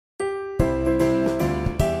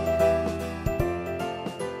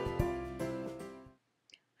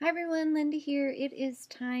Hi everyone, Linda here. It is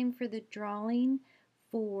time for the drawing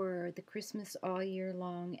for the Christmas all year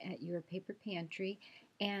long at Your Paper Pantry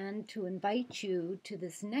and to invite you to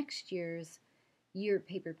this next year's Your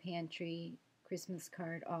Paper Pantry Christmas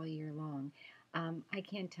card all year long. I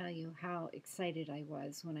can't tell you how excited I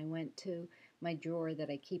was when I went to my drawer that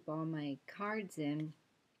I keep all my cards in,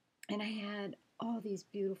 and I had all these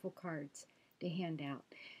beautiful cards to hand out.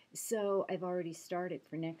 So I've already started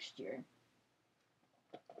for next year.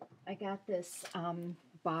 I got this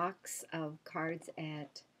box of cards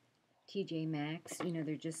at TJ Maxx. You know,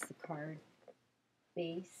 they're just the card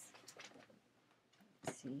base.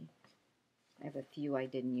 Let's see. I have a few I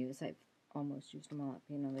didn't use. I've almost used them all up.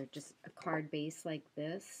 You know, they're just a card base like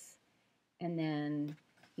this. And then,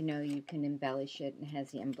 you know, you can embellish it and it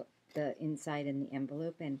has the inside and the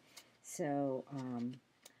envelope. And so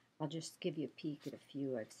I'll just give you a peek at a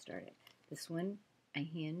few I've started. This one I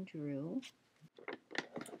hand drew.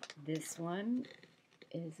 This one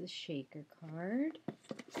is a shaker card.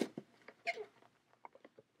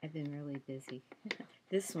 I've been really busy.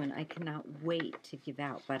 This one I cannot wait to give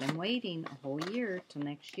out, but I'm waiting a whole year till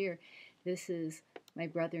next year. This is my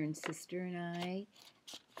brother and sister and I,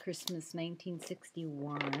 Christmas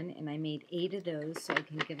 1961, and I made 8 of those so I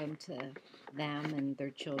can give them to them and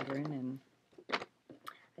their children, and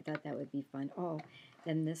I thought that would be fun. Oh,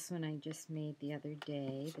 then this one I just made the other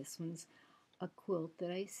day. This one's a quilt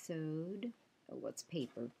that I sewed. Oh, what's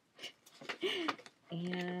paper?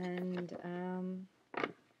 And I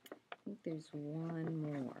think there's one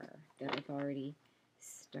more that I've already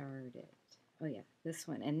started. Oh yeah, this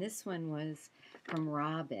one. And this one was from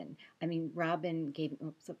Robin. Robin gave,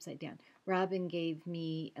 oops, upside down. Robin gave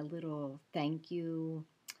me a little thank you,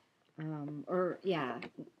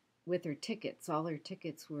 with her tickets. All her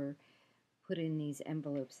tickets were put in these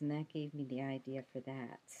envelopes, and that gave me the idea for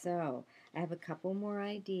that. So I have a couple more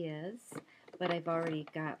ideas, but I've already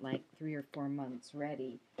got like 3 or 4 months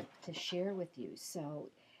ready to share with you. So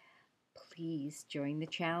please join the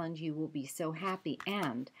challenge. You will be so happy.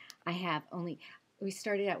 And we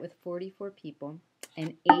started out with 44 people,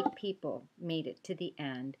 and 8 people made it to the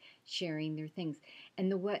end sharing their things.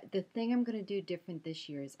 And the thing I'm going to do different this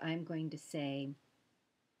year is I'm going to say,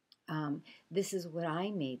 this is what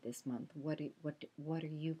I made this month. What are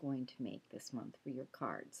you going to make this month for your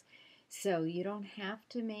cards? So you don't have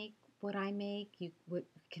to make what I make. You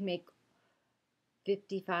can make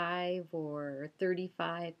 55 or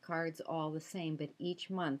 35 cards all the same, but each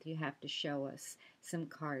month you have to show us some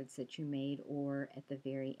cards that you made, or at the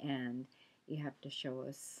very end you have to show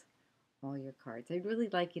us all your cards. I'd really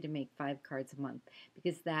like you to make 5 cards a month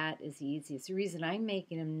because that is the easiest. The reason I'm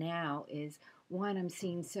making them now is, one, I'm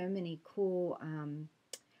seeing so many cool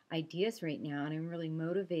ideas right now, and I'm really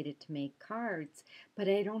motivated to make cards, but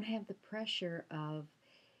I don't have the pressure of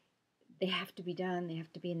they have to be done, they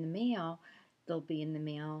have to be in the mail. They'll be in the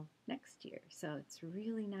mail next year. So it's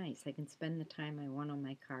really nice. I can spend the time I want on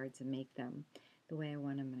my cards and make them the way I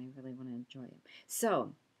want them, and I really want to enjoy them.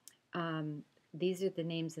 So these are the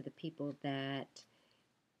names of the people that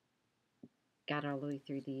got all the way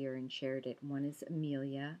through the year and shared it. One is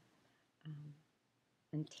Amelia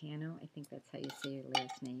Antano, I think that's how you say your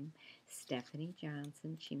last name. Stephanie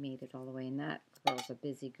Johnson, she made it all the way, and that girl's a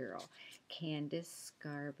busy girl. Candace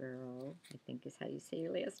Scarborough, I think is how you say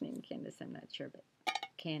your last name, Candace, I'm not sure, but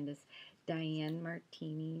Candace. Diane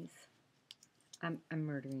Martinez, I'm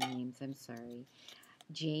murdering names, I'm sorry.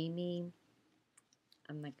 Jamie,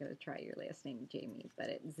 I'm not going to try your last name, Jamie, but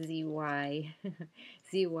it's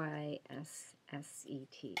Z-Y-S-S-E-T.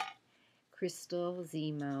 Crystal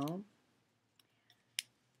Zemo.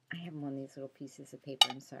 I have one of these little pieces of paper,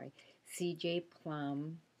 I'm sorry. CJ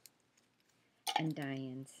Plum and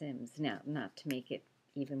Diane Sims. Now, not to make it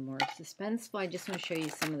even more suspenseful, I just want to show you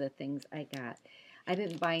some of the things I got. I've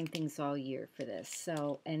been buying things all year for this,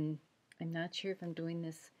 so, and I'm not sure if I'm doing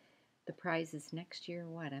this, the prizes next year or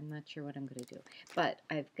what. I'm not sure what I'm going to do. But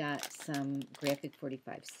I've got some Graphic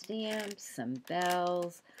 45 stamps, some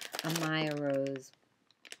bells, a Maya Rose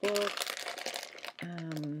book,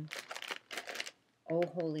 Oh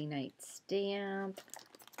Holy Night stamp,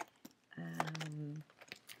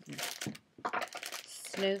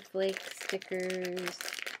 snowflake stickers.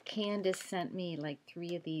 Candace sent me like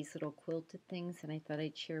 3 of these little quilted things, and I thought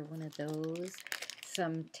I'd share one of those.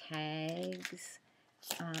 Some tags,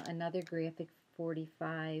 another Graphic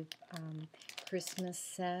 45 Christmas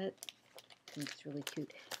set. I think it's really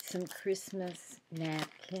cute. Some Christmas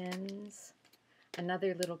napkins,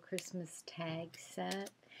 another little Christmas tag set.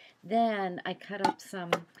 Then I cut up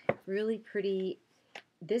some really pretty,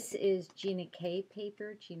 this is Gina K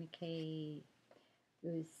paper. Gina K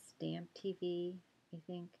was Stamp TV. I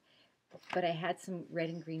think. But I had some red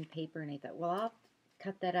and green paper, and I thought, well, I'll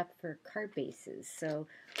cut that up for card bases. So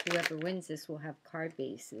whoever wins this will have card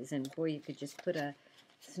bases. And boy, you could just put a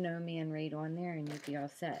snowman right on there, and you'd be all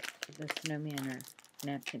set. The snowman or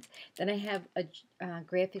napkins. Then I have a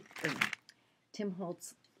graphic, Tim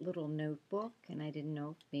Holtz little notebook, and I didn't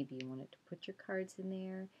know if maybe you wanted to put your cards in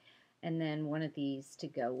there. And then one of these to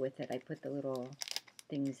go with it. I put the little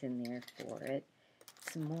things in there for it.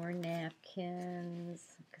 Some more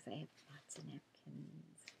napkins, because I have lots of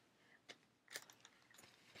napkins.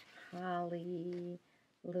 Holly,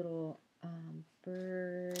 little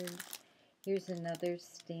birds. Here's another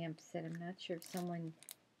stamp set. I'm not sure if someone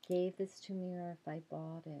gave this to me or if I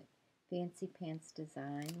bought it. Fancy Pants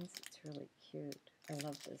Designs. It's really cute. I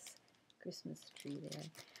love this Christmas tree there.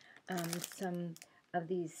 Some of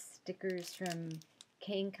these stickers from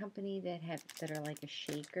Kane Company that are like a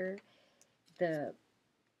shaker. The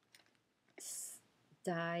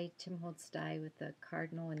die, Tim Holtz die with the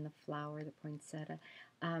cardinal and the flower, the poinsettia.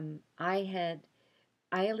 Eiley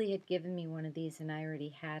had given me one of these and I already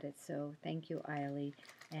had it, so thank you, Eiley.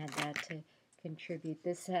 I had that to contribute.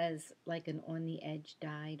 This has like an on the edge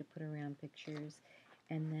die to put around pictures.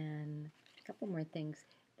 And then a couple more things.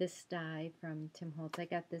 This die from Tim Holtz, I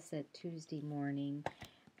got this at Tuesday morning.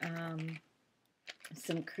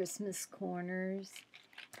 Some Christmas corners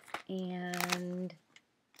and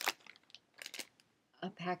a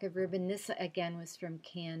pack of ribbon. This again was from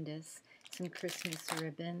Candace, some Christmas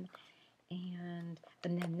ribbon, and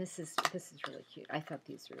then this is really cute. I thought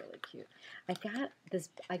these were really cute. I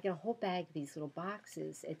got a whole bag of these little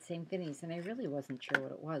boxes at St. Vinny's, and I really wasn't sure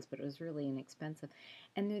what it was, but it was really inexpensive.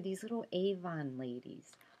 And they're these little Avon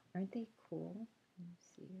ladies. Aren't they cool? Let me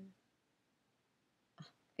see here. Oh,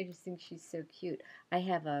 I just think she's so cute. I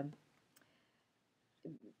have a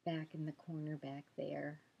back in the corner back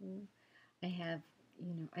there. I have,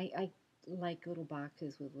 you know, I like little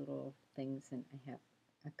boxes with little things, and I have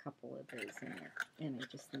a couple of those in there, and I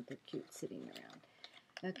just think they're cute sitting around.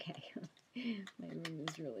 Okay, my room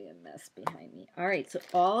is really a mess behind me. All right, so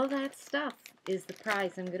all of that stuff is the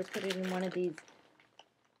prize. I'm going to put it in one of these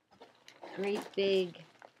great big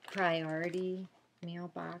priority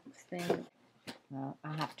mailbox things. Well,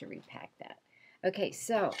 I'll have to repack that. Okay,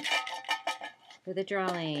 so for the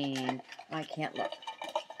drawing, I can't look.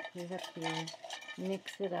 Put it up here.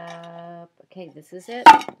 Mix it up. Okay, this is it.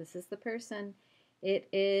 This is the person. It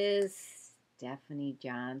is Stephanie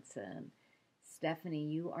Johnson. Stephanie,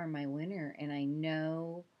 you are my winner, and I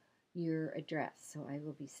know your address, so I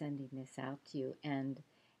will be sending this out to you. And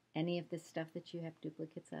any of the stuff that you have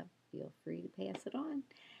duplicates of, feel free to pass it on.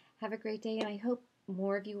 Have a great day, and I hope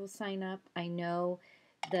more of you will sign up. I know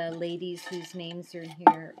the ladies whose names are in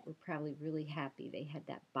here were probably really happy. They had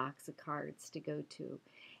that box of cards to go to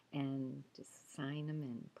and just sign them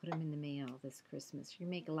and put them in the mail this Christmas. You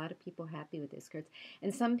make a lot of people happy with these cards.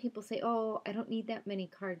 And some people say, oh, I don't need that many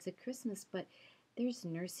cards at Christmas, but there's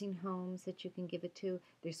nursing homes that you can give it to.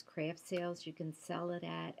 There's craft sales you can sell it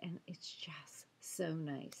at, and it's just so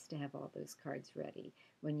nice to have all those cards ready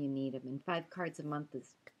when you need them. And 5 cards a month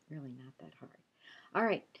is really not that hard. All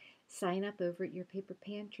right. Sign up over at Your Paper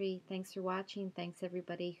Pantry. Thanks for watching. Thanks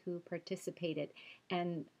everybody who participated.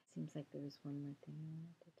 And it seems like there was one more thing I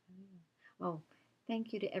wanted to tell you. Oh,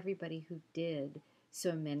 thank you to everybody who did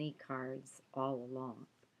so many cards all along.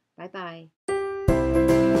 Bye-bye.